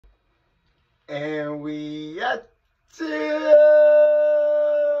And we got to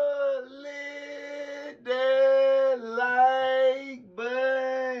lit that like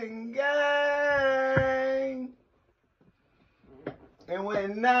button, gang. And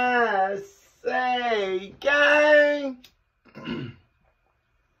when I say gang,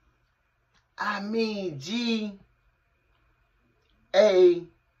 I mean G-A-I-N.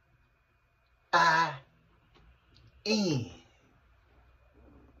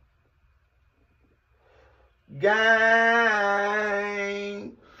 Gang.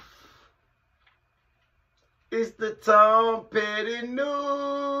 It's the Tom Petty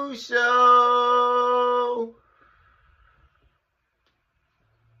News Show.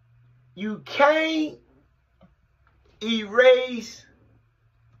 You can't erase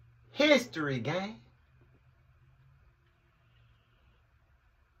history, gang.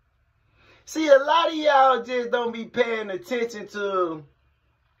 See, a lot of y'all just don't be paying attention to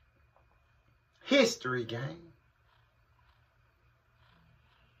history, gang.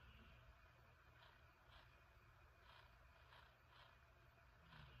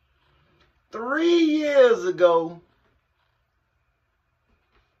 Three years ago,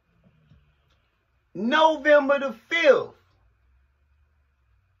 November the 5th,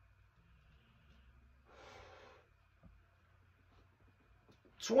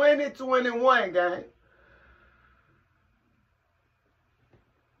 (2021), gang.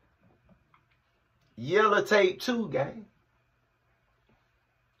 Yellow Tape 2, gang.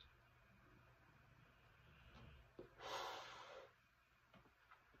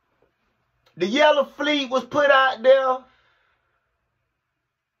 The Yellow Fleet was put out there.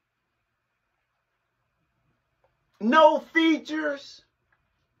 No features.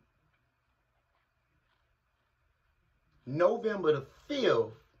 November the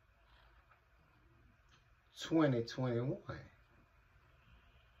 5th, 2021.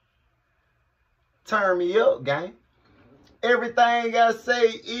 Turn me up, gang. Everything I say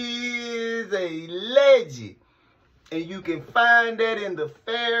is a legend. And you can find that in the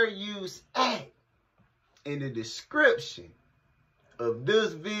Fair Use Act in the description of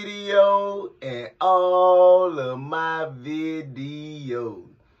this video and all of my videos.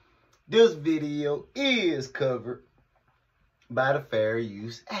 This video is covered by the Fair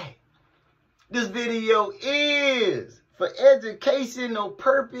Use Act. This video is for educational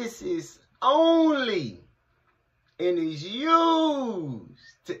purposes only and is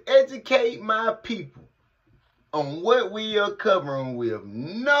used to educate my people on what we are covering with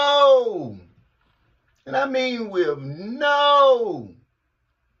no, and I mean with no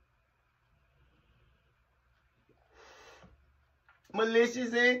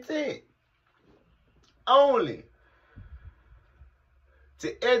malicious intent. Only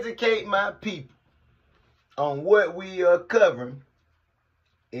to educate my people on what we are covering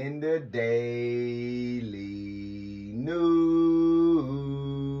in the daily news.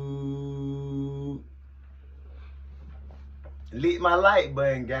 Lit my like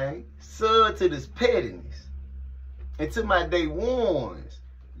button, gang. Sub to this pettiness. And to my day ones,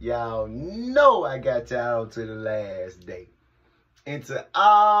 y'all know I got y'all to the last day. And to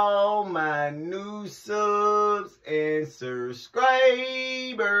all my new subs and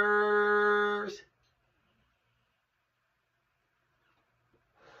subscribers,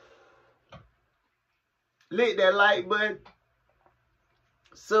 lit that like button.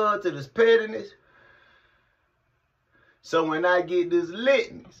 Sub to this pettiness. So when I get this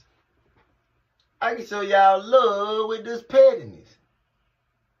litness, I can show y'all love with this pettiness.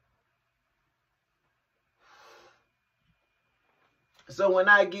 So when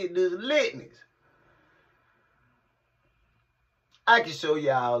I get this litness, I can show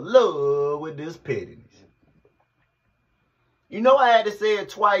y'all love with this pettiness. You know I had to say it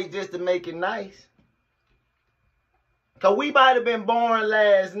twice just to make it nice. Because we might have been born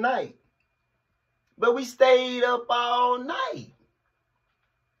last night, but we stayed up all night.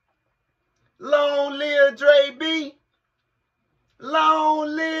 Long live Dre B.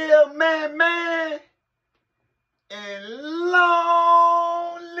 Long live Man. And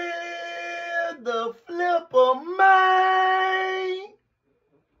long live the Flipper Man.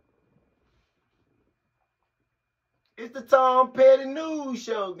 It's the Tom Petty News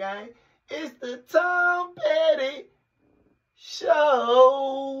Show, gang. It's the Tom Petty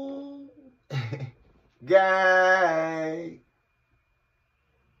Show. Gang.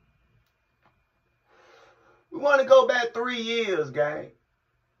 We want to go back 3 years, gang.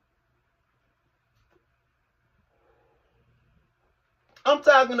 I'm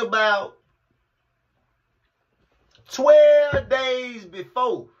talking about 12 days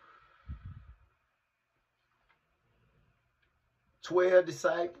before. 12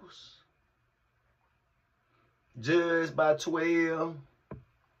 disciples, Judged by 12.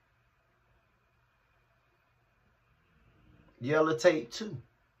 Yellow Tape 2.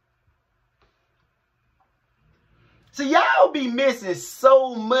 See, y'all be missing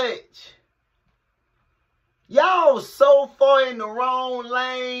so much. Y'all so far in the wrong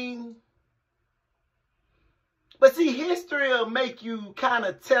lane. But see, history will make you kind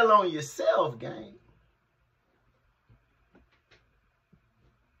of tell on yourself, gang.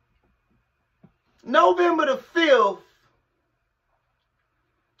 November the 5th,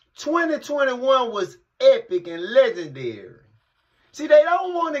 2021 was epic and legendary. See, they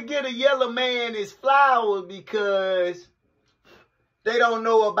don't want to get a yellow man his flowers because they don't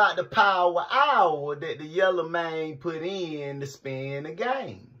know about the power hour that the yellow man put in to spin the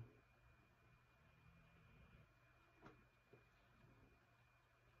game.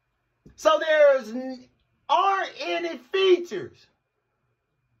 So aren't any features.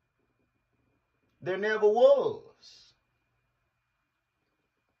 There never was.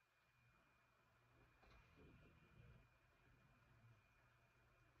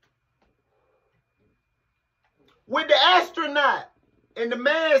 With the astronaut and the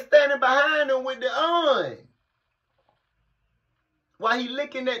man standing behind him with the urn while he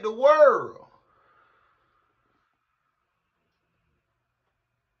looking at the world.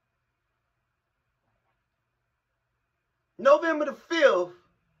 November the 5th,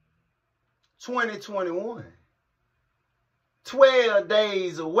 2021. 12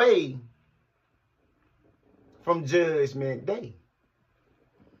 days away from Judgment Day.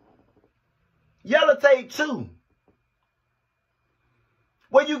 Yellow Tape 2.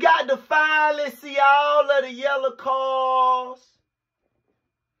 Well, you got to finally see all of the yellow cars.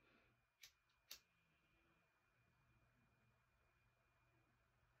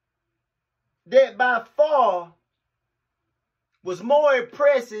 That by far was more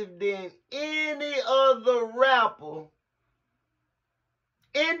impressive than any other rapper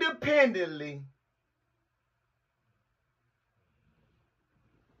independently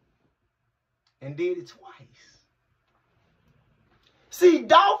and did it twice. See,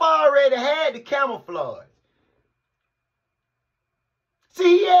 Dolph already had the camouflage.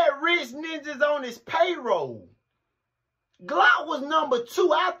 See, he had rich ninjas on his payroll. Glock was number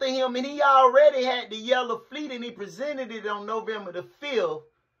 2 after him, and he already had the yellow fleet, and he presented it on November the 5th,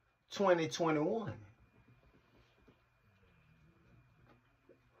 2021.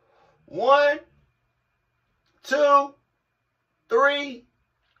 1, 2, 3,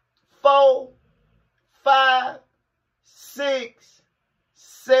 4, 5, 6,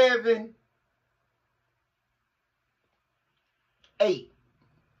 7, 8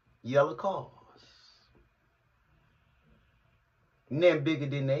 yellow cars. Nothing bigger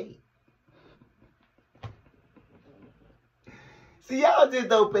than 8. See, y'all just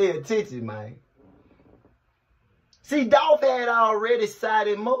don't pay attention, man. See, Dolph had already signed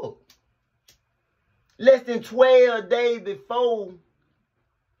him up. Less than 12 days before,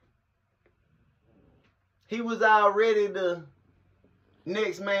 he was already the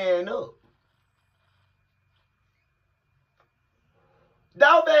next man up.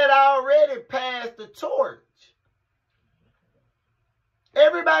 Dolph had already passed the torch.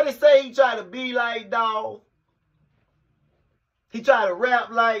 Everybody say he tried to be like Dolph. He tried to rap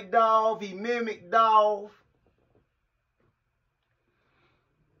like Dolph. He mimicked Dolph.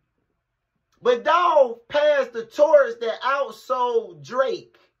 But Dolph passed the torch that outsold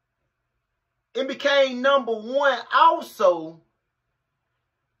Drake and became number 1 also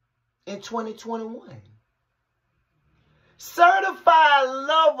in 2021. Certified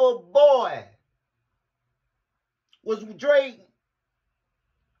Lover Boy was Drake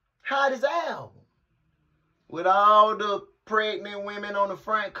hottest album with all the pregnant women on the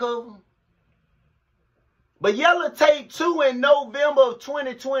front cover. But Yellow Tape 2 in November of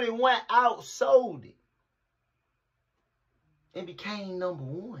 2021 outsold it and became number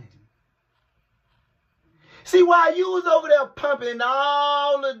 1. See, while you was over there pumping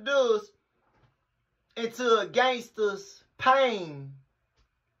all the dust into a gangster's pain,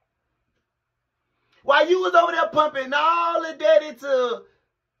 while you was over there pumping all of that into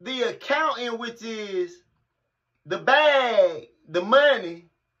the accountant, which is the bag, the money,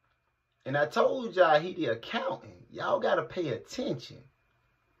 and I told y'all he the accountant. Y'all got to pay attention.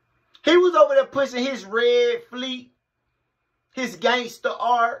 He was over there pushing his red fleet, his gangster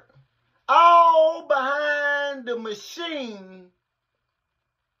art, all behind the machine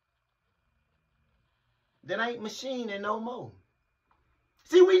that ain't machining no more.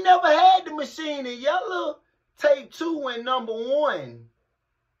 See, we never had the machine, and Yellow Tape 2 went number 1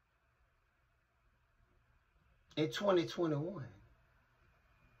 in 2021.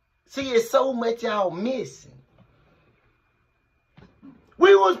 See, it's so much y'all missing.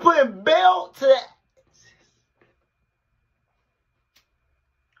 We was putting belt to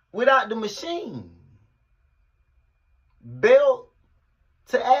without the machine. Belt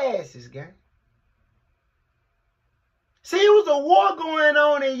to asses, gang. See, it was a war going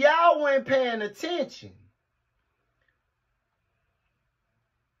on and y'all weren't paying attention.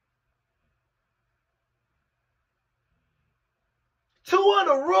 Two of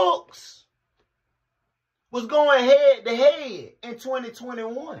the rooks was going head to head in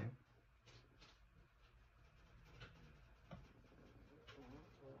 2021.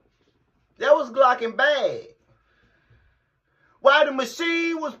 That was Glock and Bag. While the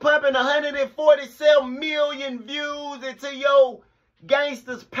machine was pumping 147 million views into your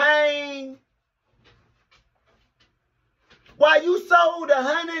gangster's pain. While you sold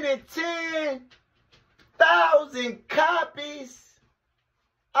 110,000 copies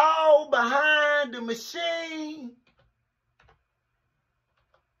all behind the machine.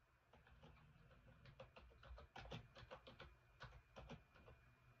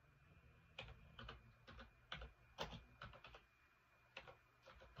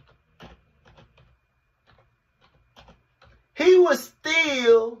 He was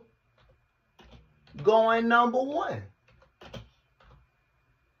still going #1.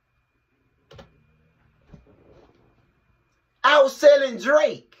 Outselling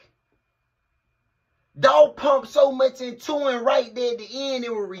Drake. Dog pumped so much into him right there at the end,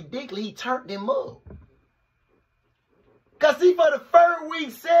 it was ridiculous. He turned him up. Because see, for the first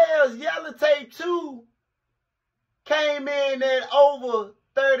week sales, Yellow Tape 2 came in at over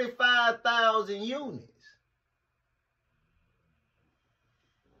 35,000 units.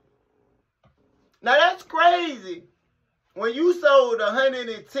 Now that's crazy. When you sold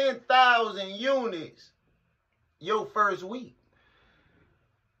 110,000 units your first week.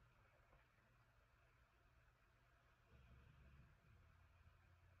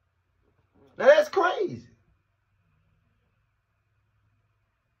 Now that's crazy.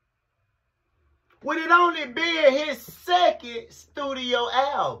 With it only being his second studio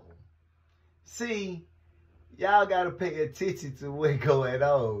album. See, y'all gotta pay attention to what's going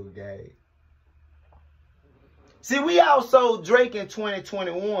on, gang. See, we outsold Drake in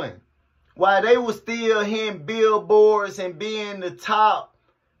 2021 while they were still hitting billboards and being the top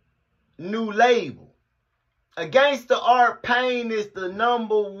new label. Against the Art Pain is the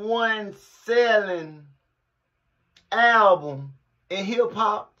 #1 selling album in hip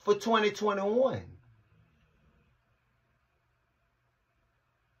hop for 2021.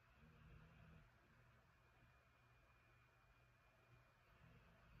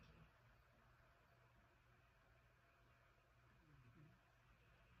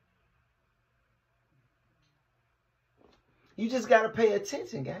 You just got to pay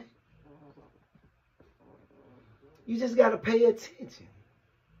attention, gang. You just got to pay attention.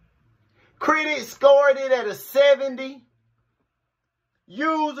 Critics scored it at a 70.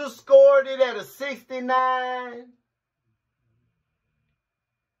 Users scored it at a 69.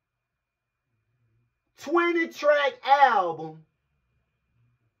 20-track album.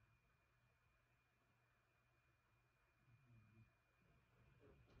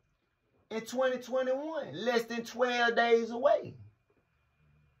 In 2021, less than 12 days away.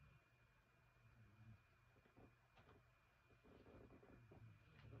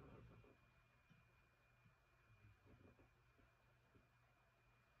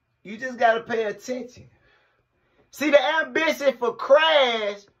 You just got to pay attention. See, the Ambition for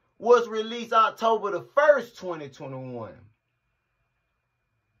Crash was released October the 1st, 2021.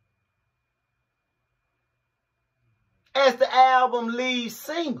 As the album lead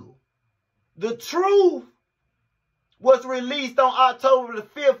single. The Truth was released on October the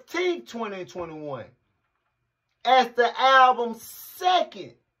 15th, 2021. As the album's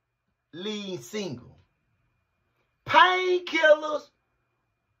second lead single. Painkillers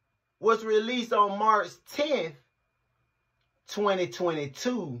was released on March 10th,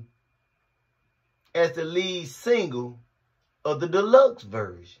 2022 as the lead single of the deluxe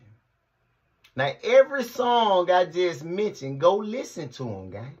version. Now, every song I just mentioned, go listen to them,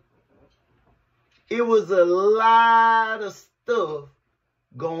 guys. It was a lot of stuff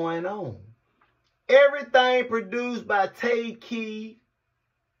going on. Everything produced by Tay Key.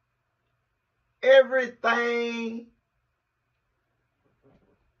 Everything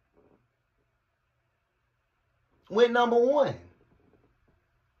went #1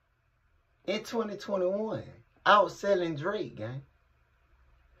 in 2021. Outselling Drake, gang.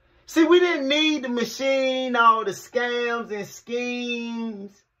 See, we didn't need the machine, all the scams and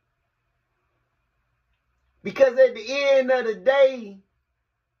schemes. Because at the end of the day,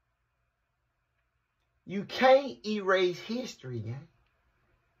 you can't erase history, gang.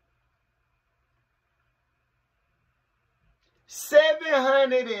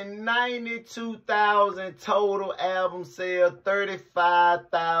 792,000 total album sales,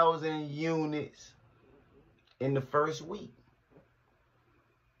 35,000 units in the first week.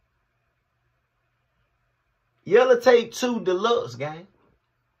 Yellow Tape 2 Deluxe, gang.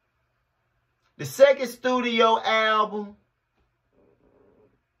 The second studio album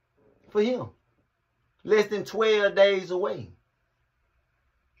for him. Less than 12 days away.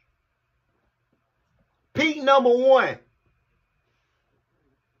 Peak number 1.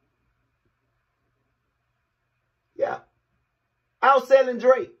 Yeah. Outselling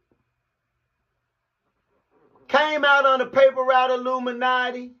Drake. Came out on the paper route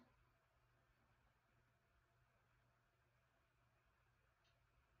Illuminati.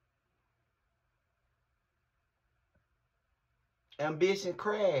 Ambition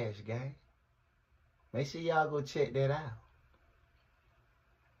crashed, gang. Make sure y'all go check that out.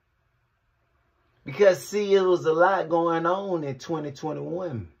 Because, see, it was a lot going on in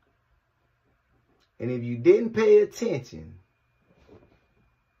 2021. And if you didn't pay attention,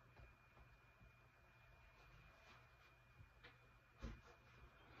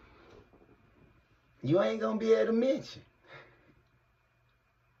 you ain't going to be able to mention.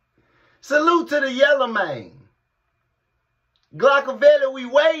 Salute to the yellow man. Glockavelli, we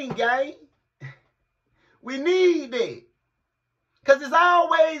waiting, gang. We need that. Because it's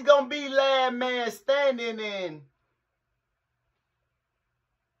always going to be last man standing in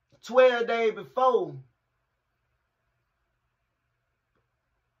 12 days before.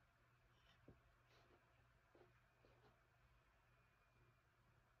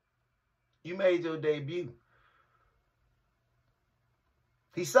 You made your debut.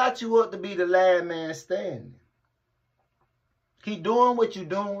 He sought you up to be the last man standing. Keep doing what you're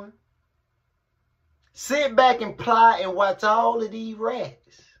doing. Sit back and plot and watch all of these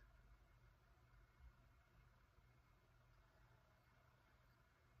rats.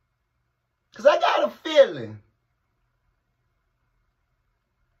 Because I got a feeling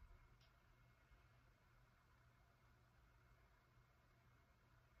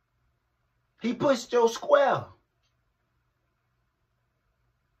he pushed your square.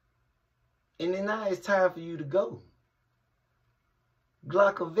 And then now it's time for you to go.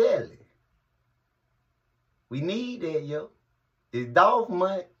 Glockavelli. We need that, yo. It's Dolph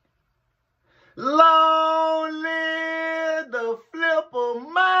month. Long live the flipper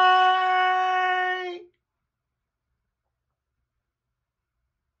mind.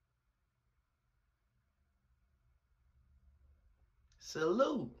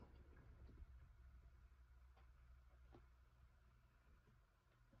 Salute.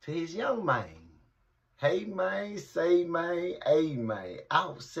 To his young man. Hey, man, say, man, hey, man.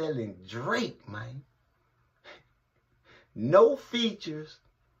 Outselling Drake, man. No features.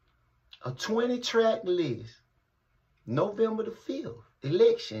 A 20-track list. November the 5th.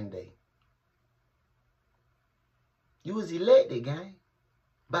 Election day. You was elected, gang.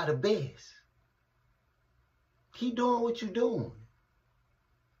 By the best. Keep doing what you're doing.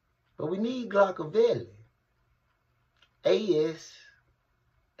 But we need Glockavelli. ASAP.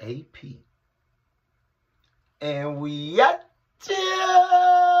 And we out here.